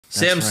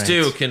Sam right.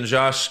 Stew, can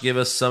Josh give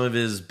us some of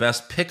his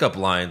best pickup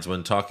lines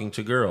when talking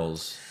to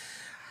girls?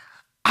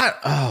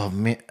 Oh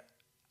man,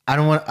 I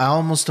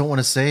almost don't want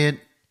to say it.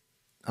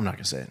 I'm not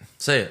gonna say it.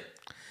 Say it.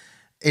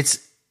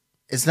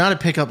 It's not a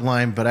pickup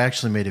line, but I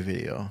actually made a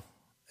video,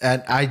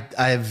 and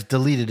I've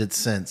deleted it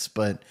since.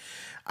 But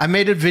I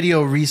made a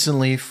video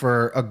recently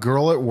for a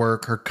girl at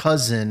work. Her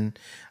cousin,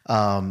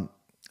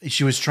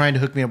 she was trying to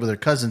hook me up with her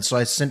cousin, so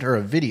I sent her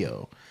a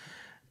video,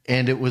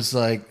 and it was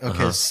like,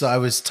 okay, so I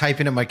was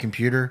typing at my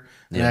computer,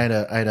 and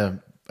I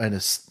had a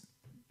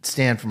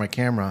stand for my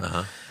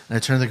camera, and I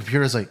turned the computer.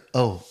 I was like,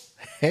 oh,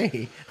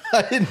 hey,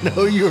 I didn't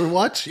know you were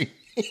watching.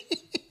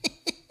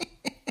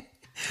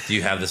 Do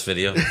you have this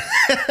video?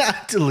 I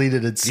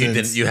deleted it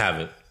since. You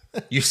have it.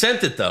 You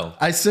sent it though.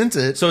 I sent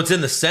it. So it's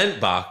in the sent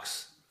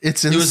box.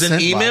 It was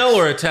an email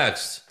or a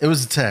text? It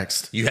was a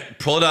text. You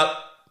pull it up.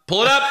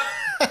 Pull it up.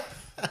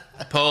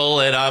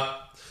 Pull it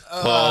up.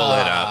 Pull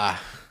it up.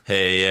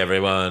 Hey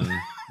everyone,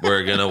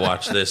 we're gonna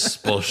watch this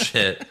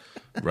bullshit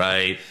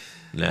right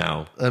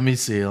now. Let me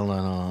see. Hold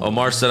on.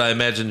 Omar said, I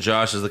imagine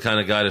Josh is the kind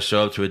of guy to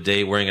show up to a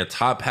date wearing a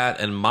top hat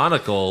and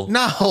monocle.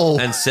 No.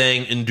 And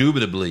saying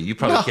indubitably. You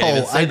probably can't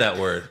even say that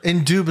word.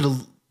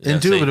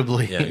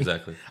 Indubitably. Yeah,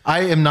 exactly.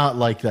 I am not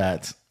like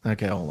that.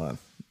 Okay, hold on.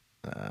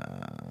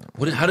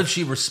 How did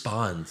she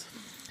respond?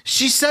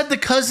 She said the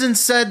cousin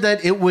said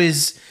that it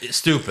was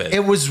stupid.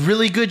 It was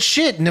really good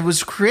shit and it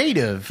was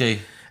creative. Okay.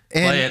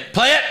 And play it.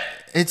 Play it.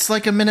 It's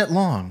like a minute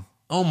long.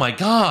 Oh my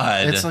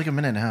God. It's like a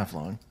minute and a half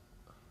long.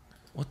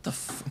 What the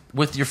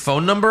with your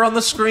phone number on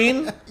the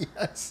screen?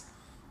 Yes.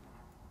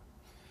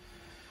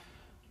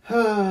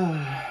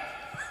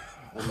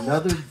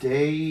 Another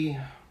day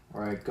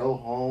where I go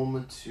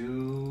home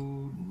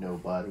to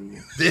nobody.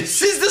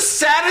 This is the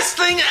saddest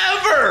thing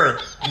ever.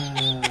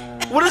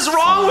 What is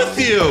wrong with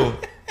you?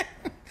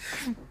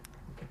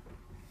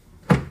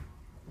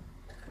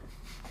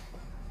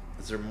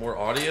 Is there more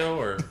audio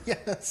or?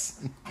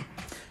 Yes.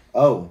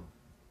 Oh.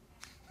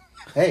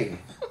 Hey.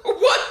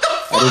 What the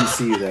fuck? I didn't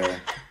see you there.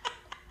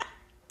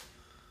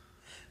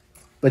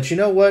 But you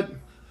know what?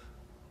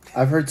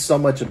 I've heard so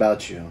much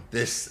about you.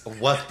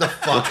 What the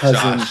fuck, Your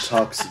cousin Josh?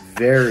 talks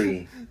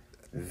very,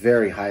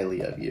 very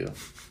highly of you.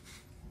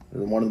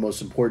 You're one of the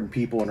most important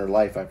people in her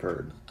life, I've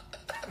heard.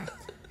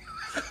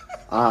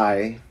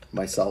 I'm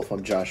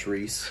Josh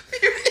Reese.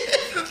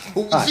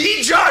 The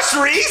Josh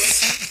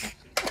Reese?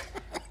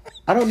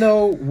 I don't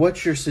know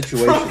what your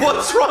situation is.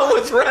 What's wrong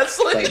with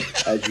wrestling?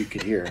 But as you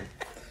could hear,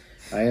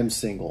 I am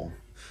single.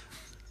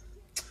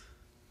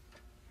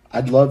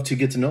 I'd love to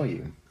get to know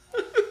you.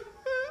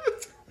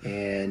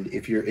 And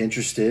if you're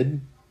interested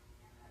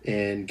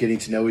in getting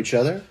to know each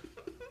other,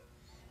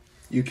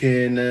 you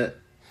can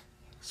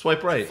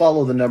swipe right.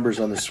 Follow the numbers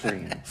on the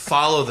screen.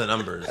 Follow the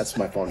numbers. That's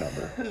my phone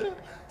number.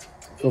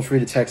 Feel free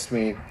to text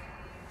me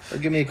or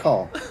give me a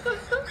call.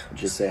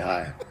 Just say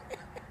hi.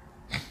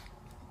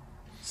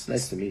 It's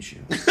nice to meet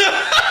you.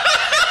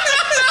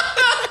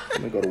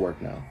 I'm going to go to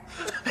work now.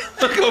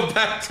 Go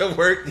back to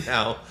work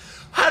now.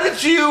 How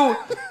did you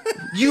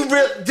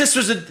this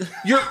was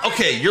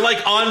you're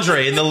like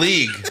Andre in the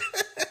league.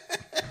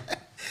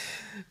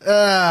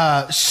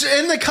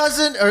 And the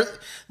cousin, or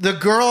the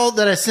girl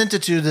that I sent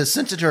it to, that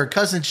sent it to her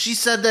cousin, she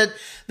said that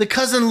the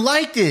cousin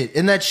liked it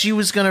and that she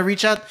was going to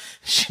reach out.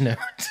 She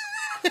never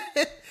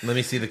Let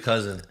me see the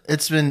cousin.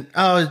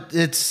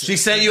 She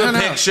sent you a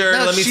picture.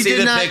 Let me see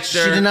the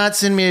picture. She did not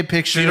send me a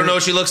picture. So you don't know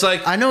what she looks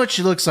like? I know what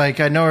she looks like.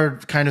 I know her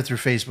kind of through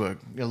Facebook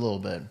a little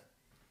bit.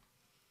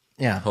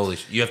 Yeah. Holy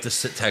shit. You have to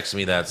text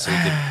me that so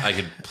I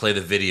could play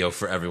the video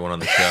for everyone on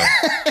the show.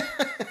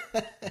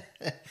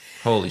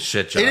 Holy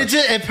shit, Josh.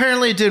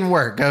 Apparently it didn't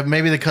work.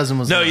 Maybe the cousin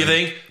was lying. You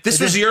think? This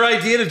was your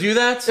idea to do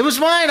that? It was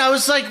mine. I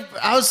was like,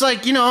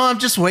 I'm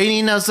just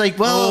waiting. I was like,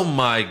 well. Oh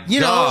my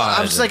God.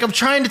 I was like, I'm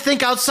trying to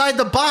think outside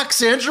the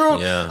box, Andrew.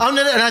 Yeah.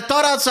 And I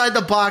thought outside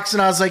the box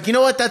and I was like, you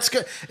know what? That's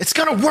good. It's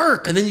going to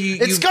work. And then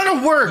it's going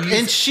to work.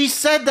 And she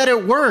said that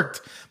it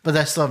worked. But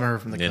I still haven't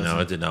heard from the cousin. No,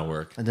 it did not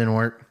work. It didn't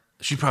work.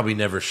 She probably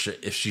never,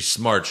 if she's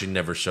smart, she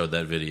never showed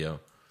that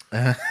video.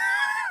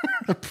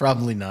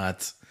 Probably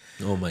not.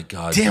 Oh my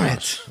God. Damn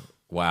Josh. it.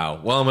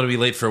 Wow. Well, I'm going to be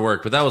late for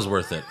work, but that was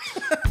worth it.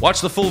 Watch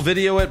the full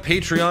video at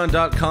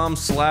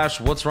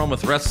patreon.com/What's Wrong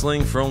with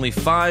Wrestling. For only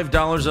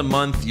 $5 a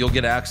month, you'll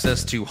get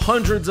access to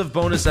hundreds of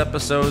bonus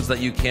episodes that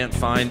you can't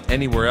find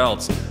anywhere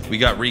else. We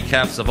got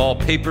recaps of all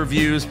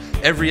pay-per-views,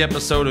 every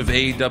episode of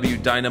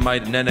AEW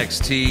Dynamite and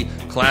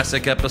NXT,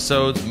 classic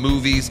episodes,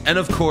 movies, and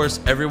of course,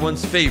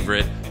 everyone's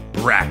favorite,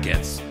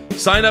 brackets.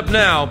 Sign up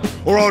now,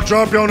 or I'll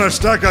drop you on a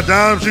stack of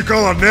dimes you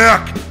call a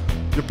neck,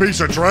 you piece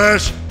of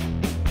trash.